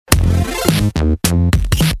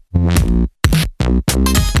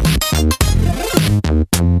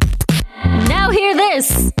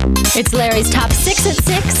It's Larry's Top 6 at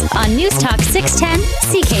 6 on News Talk 610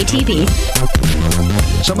 CKTV.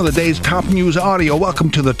 Some of the day's top news audio.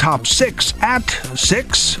 Welcome to the Top 6 at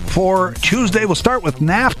 6 for Tuesday. We'll start with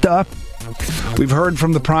NAFTA. We've heard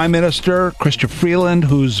from the Prime Minister, Chrystia Freeland,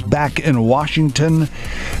 who's back in Washington.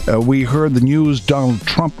 We heard the news, Donald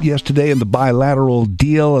Trump yesterday, and the bilateral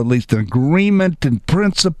deal, at least an agreement in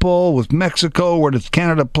principle with Mexico. Where does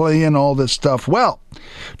Canada play in all this stuff? Well,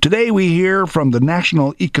 today we hear from the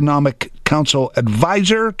National Economic Council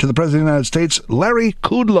advisor to the President of the United States, Larry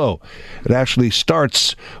Kudlow. It actually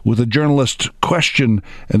starts with a journalist question,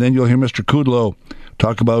 and then you'll hear Mr. Kudlow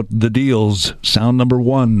talk about the deals. Sound number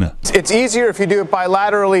one. It's easier if you do it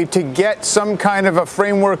bilaterally to get some kind of a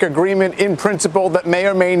framework agreement in principle that may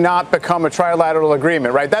or may not become a trilateral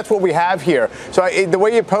agreement, right? That's what we have here. So the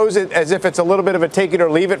way you pose it as if it's a little bit of a take it or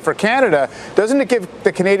leave it for Canada, doesn't it give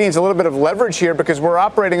the Canadians a little bit of leverage here because we're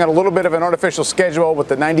operating on a little bit of an artificial schedule with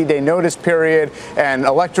the 90-day notice period and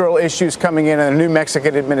electoral issues coming in and a new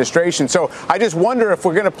Mexican administration. So I just wonder if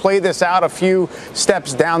we're going to play this out a few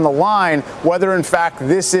steps down the line, whether in fact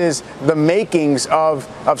this is the makings of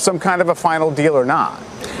some kind of a final deal or not.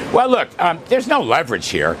 Well, look, there's no leverage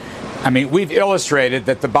here. I mean, we've illustrated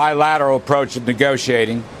that the bilateral approach of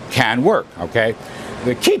negotiating can work, okay?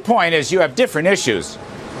 The key point is you have different issues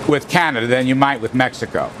with Canada than you might with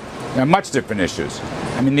Mexico. You know, much different issues.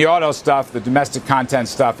 I mean, the auto stuff, the domestic content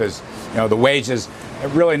stuff is, the wages,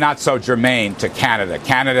 really not so germane to Canada.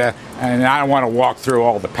 Canada, and I don't want to walk through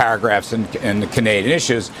all the paragraphs in the Canadian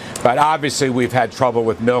issues, but obviously we've had trouble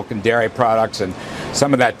with milk and dairy products, and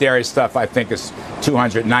some of that dairy stuff I think is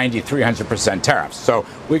 290, 300% tariffs. So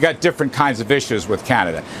we got different kinds of issues with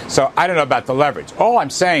Canada. So I don't know about the leverage. All I'm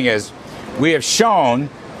saying is we have shown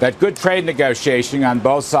that good trade negotiation on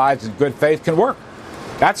both sides in good faith can work.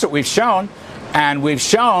 That's what we've shown, and we've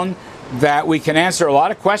shown that we can answer a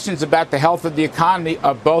lot of questions about the health of the economy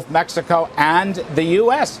of both Mexico and the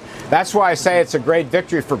U.S. That's why I say it's a great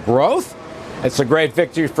victory for growth. It's a great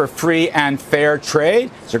victory for free and fair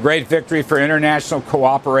trade. It's a great victory for international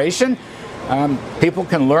cooperation. People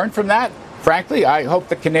can learn from that. Frankly, I hope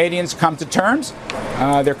the Canadians come to terms.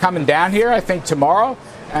 They're coming down here, I think, tomorrow.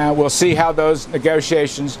 We'll see how those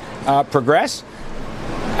negotiations progress.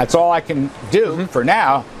 That's all I can do for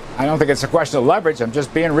now. I don't think it's a question of leverage. I'm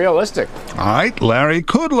just being realistic. All right, Larry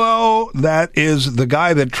Kudlow. That is the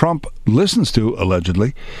guy that Trump listens to,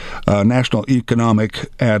 allegedly. National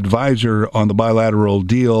Economic Advisor on the bilateral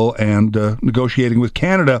deal and negotiating with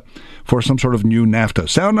Canada for some sort of new NAFTA.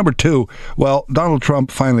 Sound number two. Well, Donald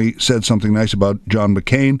Trump finally said something nice about John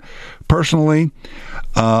McCain. Personally,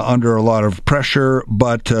 under a lot of pressure,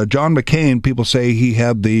 but John McCain, people say he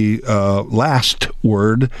had the last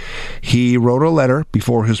word. He wrote a letter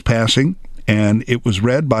before his passing, and it was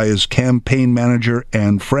read by his campaign manager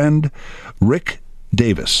and friend, Rick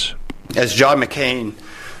Davis. As John McCain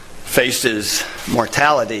faced his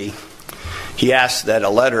mortality, he asked that a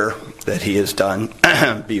letter that he has done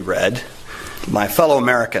be read. My fellow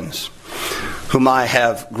Americans, whom I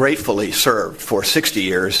have gratefully served for 60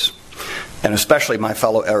 years, and especially my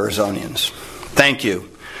fellow Arizonians, thank you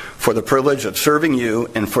for the privilege of serving you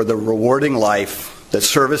and for the rewarding life that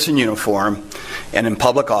service in uniform and in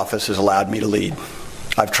public office has allowed me to lead.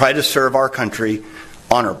 I've tried to serve our country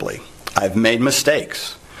honorably. I've made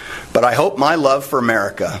mistakes, but I hope my love for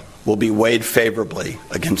America will be weighed favorably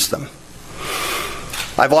against them.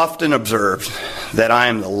 I've often observed that I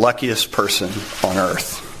am the luckiest person on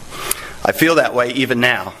earth. I feel that way even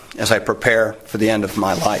now as I prepare for the end of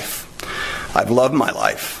my life. I've loved my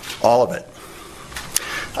life, all of it.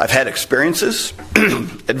 I've had experiences,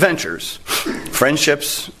 adventures,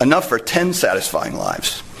 friendships, enough for 10 satisfying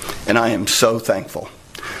lives, and I am so thankful.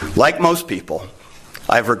 Like most people,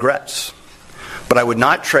 I have regrets, but I would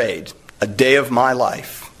not trade a day of my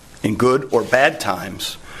life, in good or bad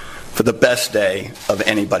times, for the best day of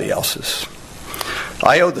anybody else's.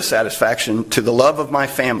 I owe the satisfaction to the love of my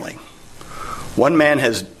family. One man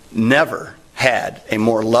has never had a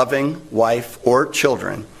more loving wife or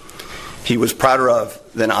children he was prouder of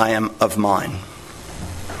than I am of mine.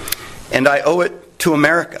 And I owe it to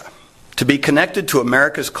America to be connected to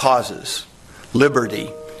America's causes,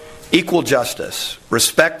 liberty, equal justice,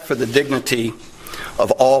 respect for the dignity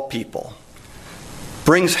of all people,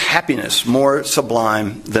 brings happiness more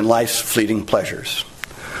sublime than life's fleeting pleasures.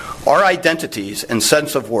 Our identities and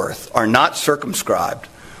sense of worth are not circumscribed,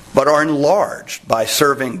 but are enlarged by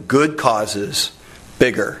serving good causes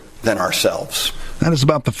bigger than ourselves. That is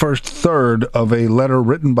about the first third of a letter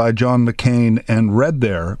written by John McCain and read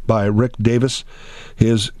there by Rick Davis,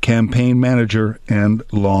 his campaign manager and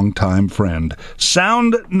longtime friend.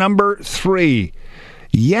 Sound number three.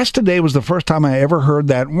 Yesterday was the first time I ever heard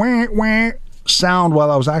that wah, wah sound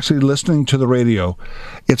while I was actually listening to the radio.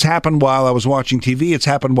 It's happened while I was watching TV. It's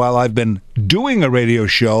happened while I've been doing a radio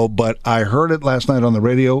show, but I heard it last night on the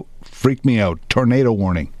radio. Freaked me out. Tornado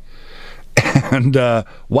warning. And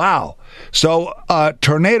wow. So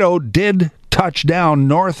tornado did touch down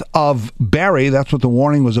north of Barrie. That's what the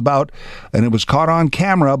warning was about. And it was caught on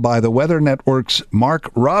camera by the Weather Network's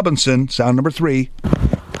Mark Robinson. Sound number 3.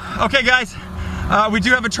 Okay, guys. We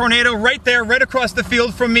do have a tornado right there, right across the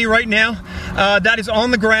field from me right now. That is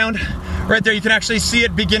on the ground. Right there, you can actually see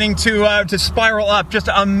it beginning to spiral up just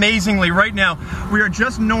amazingly right now. We are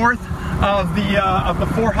just north of the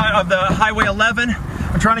Highway 11.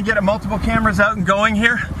 I'm trying to get multiple cameras out and going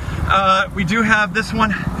here. We do have this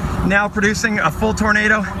one now producing a full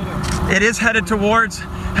tornado. It is headed towards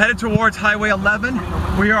Highway 11.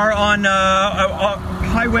 We are on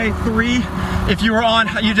Highway 3.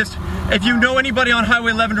 If you know anybody on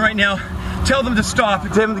Highway 11 right now, tell them to stop.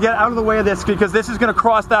 Tell them to get out of the way of this, because this is going to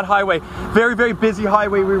cross that highway. Very, very busy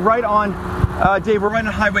highway. We're right on, Dave, we're right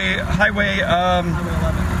on Highway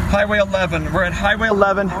 11. We're at Highway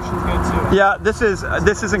 11. Yeah, this is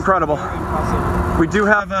incredible. We do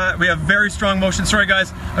have very strong motion. Sorry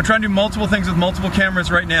guys, I'm trying to do multiple things with multiple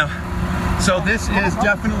cameras right now. So this is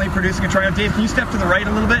definitely producing a tornado. Dave, can you step to the right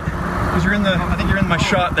a little bit? Because I think you're in my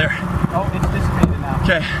shot there. Oh, it's dissipated now.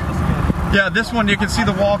 Okay. Yeah, this one, you can see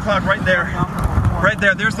the wall cloud right there. Right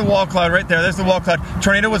there, there's the wall cloud right there. There's the wall cloud.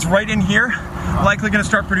 Tornado was right in here. Likely going to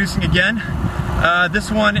start producing again. This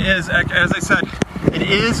one is, as I said,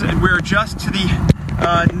 we're just to the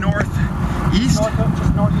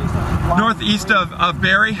northeast of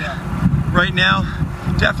Barrie right now.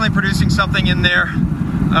 Definitely producing something in there.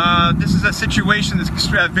 This is a situation that's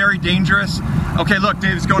very dangerous. Okay, look,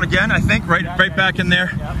 Dave, it's going again, I think, right back in there,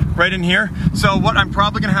 right in here. So what I'm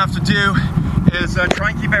probably going to have to do is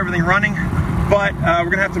try and keep everything running, but we're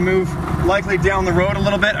going to have to move likely down the road a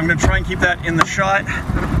little bit. I'm going to try and keep that in the shot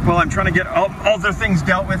while I'm trying to get all other things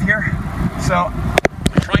dealt with here. So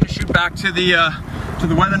I'm trying to shoot back to the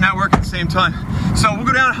Weather Network at the same time. So we'll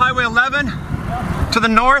go down Highway 11 to the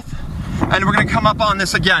north, and we're going to come up on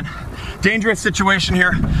this again. Dangerous situation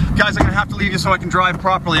here. Guys, I'm going to have to leave you so I can drive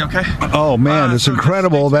properly, okay? Oh, man, it's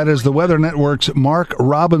incredible. That is the Weather Network's Mark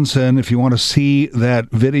Robinson. If you want to see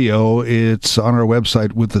that video, it's on our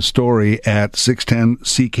website with the story at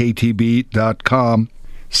 610cktb.com.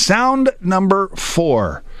 Sound number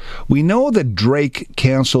 4. We know that Drake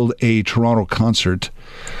canceled a Toronto concert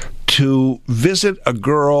to visit a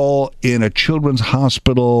girl in a children's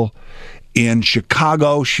hospital in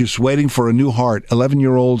Chicago. She's waiting for a new heart.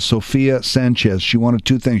 11-year-old Sophia Sanchez. She wanted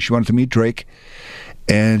 2 things. She wanted to meet Drake,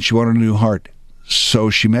 and she wanted a new heart. So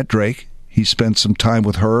she met Drake. He spent some time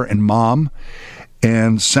with her and Mom.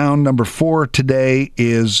 And sound number 4 today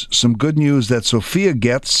is some good news that Sophia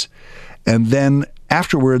gets. And then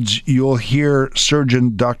afterwards, you'll hear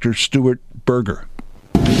Surgeon Dr. Stuart Berger.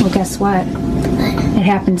 Well, guess what? It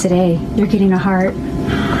happened today. You're getting a heart.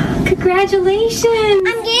 Congratulations! I'm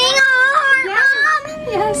getting a heart, Mom!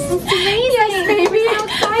 Yes, it's amazing. Yes, baby. I'm so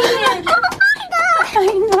excited. Oh my God! I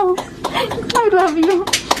know. I love you.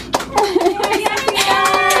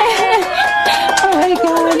 Oh my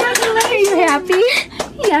God. Are you happy?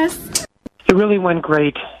 Yes. It really went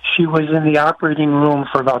great. She was in the operating room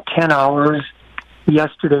for about 10 hours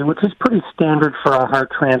yesterday, which is pretty standard for a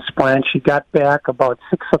heart transplant. She got back about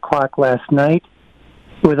 6 o'clock last night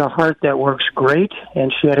with a heart that works great,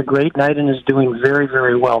 and she had a great night and is doing very,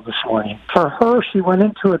 very well this morning. For her, she went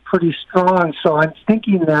into it pretty strong, so I'm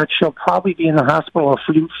thinking that she'll probably be in the hospital a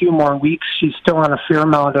few more weeks. She's still on a fair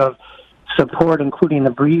amount of support, including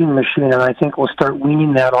the breathing machine, and I think we'll start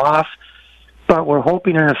weaning that off. But we're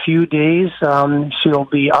hoping in a few days she'll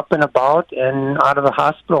be up and about and out of the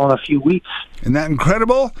hospital in a few weeks. Isn't that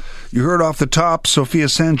incredible? You heard off the top Sophia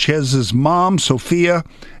Sanchez's mom, Sophia,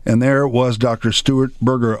 and there was Dr. Stuart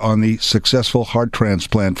Berger on the successful heart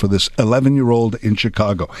transplant for this 11-year-old in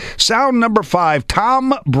Chicago. Sound number 5,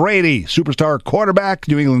 Tom Brady, superstar quarterback,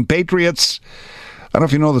 New England Patriots. I don't know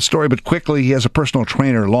if you know the story, but quickly, he has a personal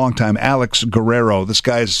trainer, longtime, Alex Guerrero. This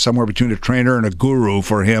guy's somewhere between a trainer and a guru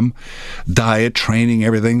for him. Diet, training,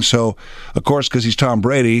 everything. So, of course, because he's Tom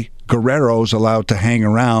Brady, Guerrero's allowed to hang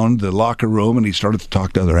around the locker room, and he started to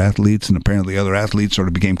talk to other athletes, and apparently other athletes sort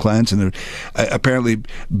of became clients, and apparently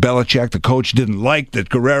Belichick, the coach, didn't like that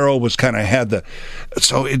Guerrero was kind of had the...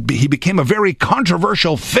 So he became a very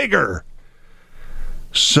controversial figure.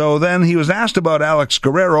 So then he was asked about Alex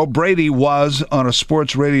Guerrero. Brady was on a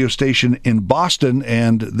sports radio station in Boston,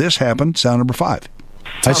 and this happened. Sound number 5.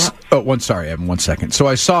 Evan, 1 second.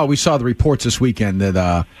 So we saw the reports this weekend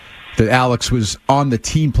that that Alex was on the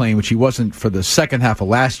team plane, which he wasn't for the second half of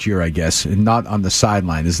last year, I guess, and not on the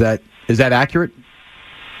sideline. Is that accurate?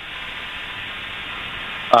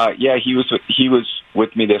 Yeah, he was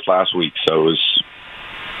with me this last week, so it was,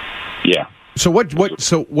 yeah. So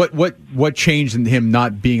what changed in him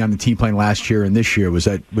not being on the team plane last year and this year? Was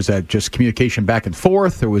that just communication back and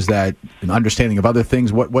forth, or was that an understanding of other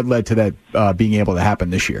things? What led to that being able to happen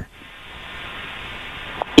this year?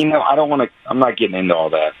 You know, I'm not getting into all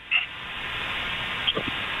that.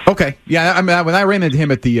 Okay, yeah. I mean, when I ran into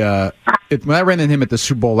him at the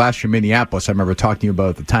Super Bowl last year in Minneapolis, I remember talking to you about it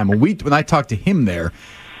at the time. When I talked to him there,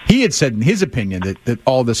 he had said in his opinion that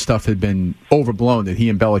all this stuff had been overblown, that he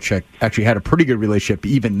and Belichick actually had a pretty good relationship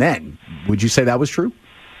even then. Would you say that was true?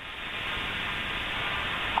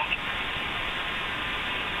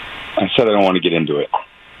 I said I don't want to get into it.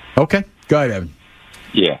 Okay. Go ahead, Evan.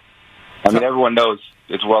 Yeah. I mean, everyone knows,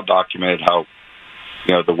 it's well documented how,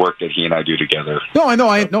 the work that he and I do together. No, I know.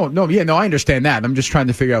 I understand that. I'm just trying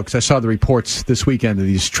to figure out, because I saw the reports this weekend that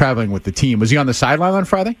he's traveling with the team. Was he on the sideline on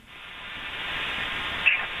Friday?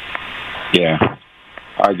 Yeah.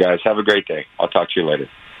 All right, guys. Have a great day. I'll talk to you later.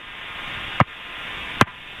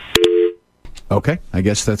 Okay. I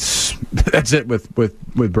guess that's it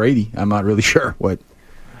with Brady. I'm not really sure what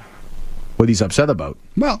he's upset about.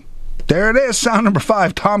 Well, there it is. Sound number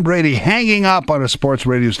 5. Tom Brady hanging up on a sports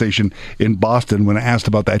radio station in Boston when asked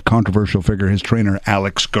about that controversial figure, his trainer,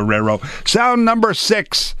 Alex Guerrero. Sound number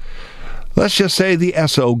 6. Let's just say the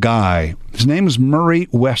SO guy. His name is Murray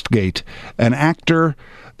Westgate, an actor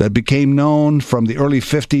that became known from the early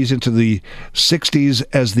 50s into the 60s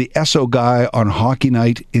as the SO guy on Hockey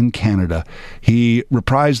Night in Canada. He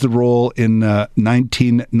reprised the role in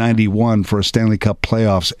 1991 for a Stanley Cup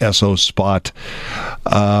Playoffs SO spot.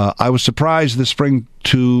 I was surprised this spring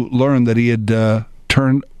to learn that he had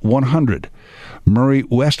turned 100. Murray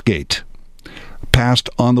Westgate passed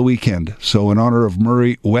on the weekend. So in honor of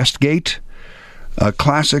Murray Westgate, a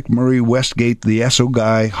classic Murray Westgate, the SO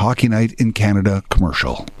guy, Hockey Night in Canada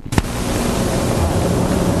commercial.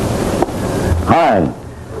 Hi,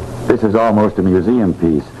 this is almost a museum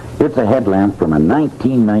piece. It's a headlamp from a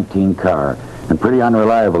 1919 car, and pretty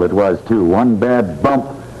unreliable it was too. One bad bump,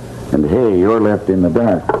 and hey, you're left in the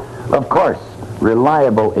dark. Of course,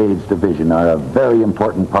 reliable aids to vision are a very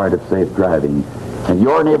important part of safe driving, and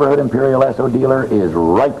your neighborhood Imperial SO dealer is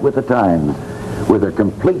right with the times, with a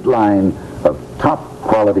complete line of top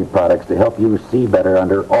quality products to help you see better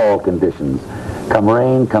under all conditions. Come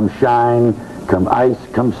rain, come shine, come ice,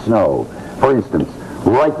 come snow. For instance,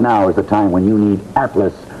 right now is the time when you need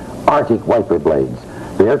Atlas Arctic wiper blades.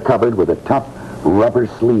 They're covered with a tough rubber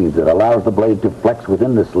sleeve that allows the blade to flex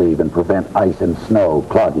within the sleeve and prevent ice and snow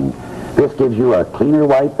clogging. This gives you a cleaner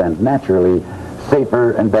wipe and naturally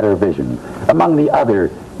safer and better vision. Among the other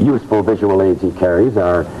useful visual aids he carries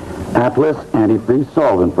are Atlas antifreeze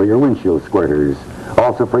solvent for your windshield squirters.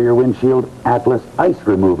 Also for your windshield, Atlas ice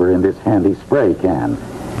remover in this handy spray can.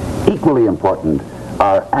 Equally important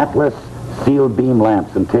are Atlas sealed beam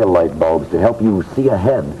lamps and tail light bulbs to help you see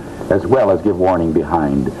ahead as well as give warning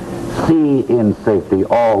behind. See in safety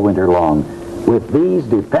all winter long with these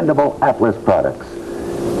dependable Atlas products.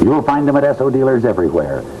 You'll find them at SO dealers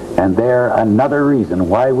everywhere, and they're another reason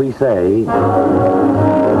why we say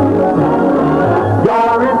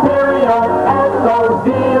your Imperial SO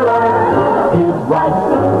dealer is right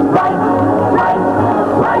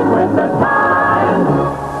with the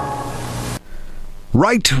times.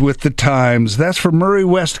 Right with the times. That's for Murray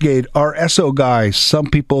Westgate, our SO guy. Some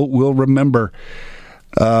people will remember.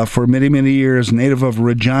 For many, many years, native of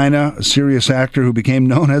Regina, a serious actor who became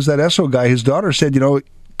known as that SO guy. His daughter said,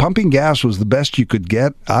 pumping gas was the best you could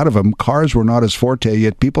get out of him. Cars were not his forte,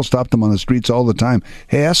 yet people stopped him on the streets all the time.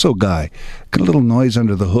 Hey, SO guy, got a little noise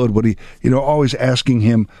under the hood. What do you, always asking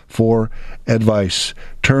him for advice.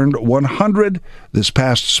 Turned 100 this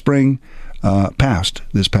past spring,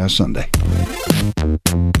 this past Sunday.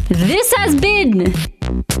 This has been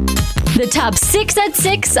the Top 6 at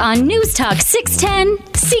 6 on News Talk 610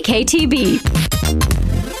 CKTB.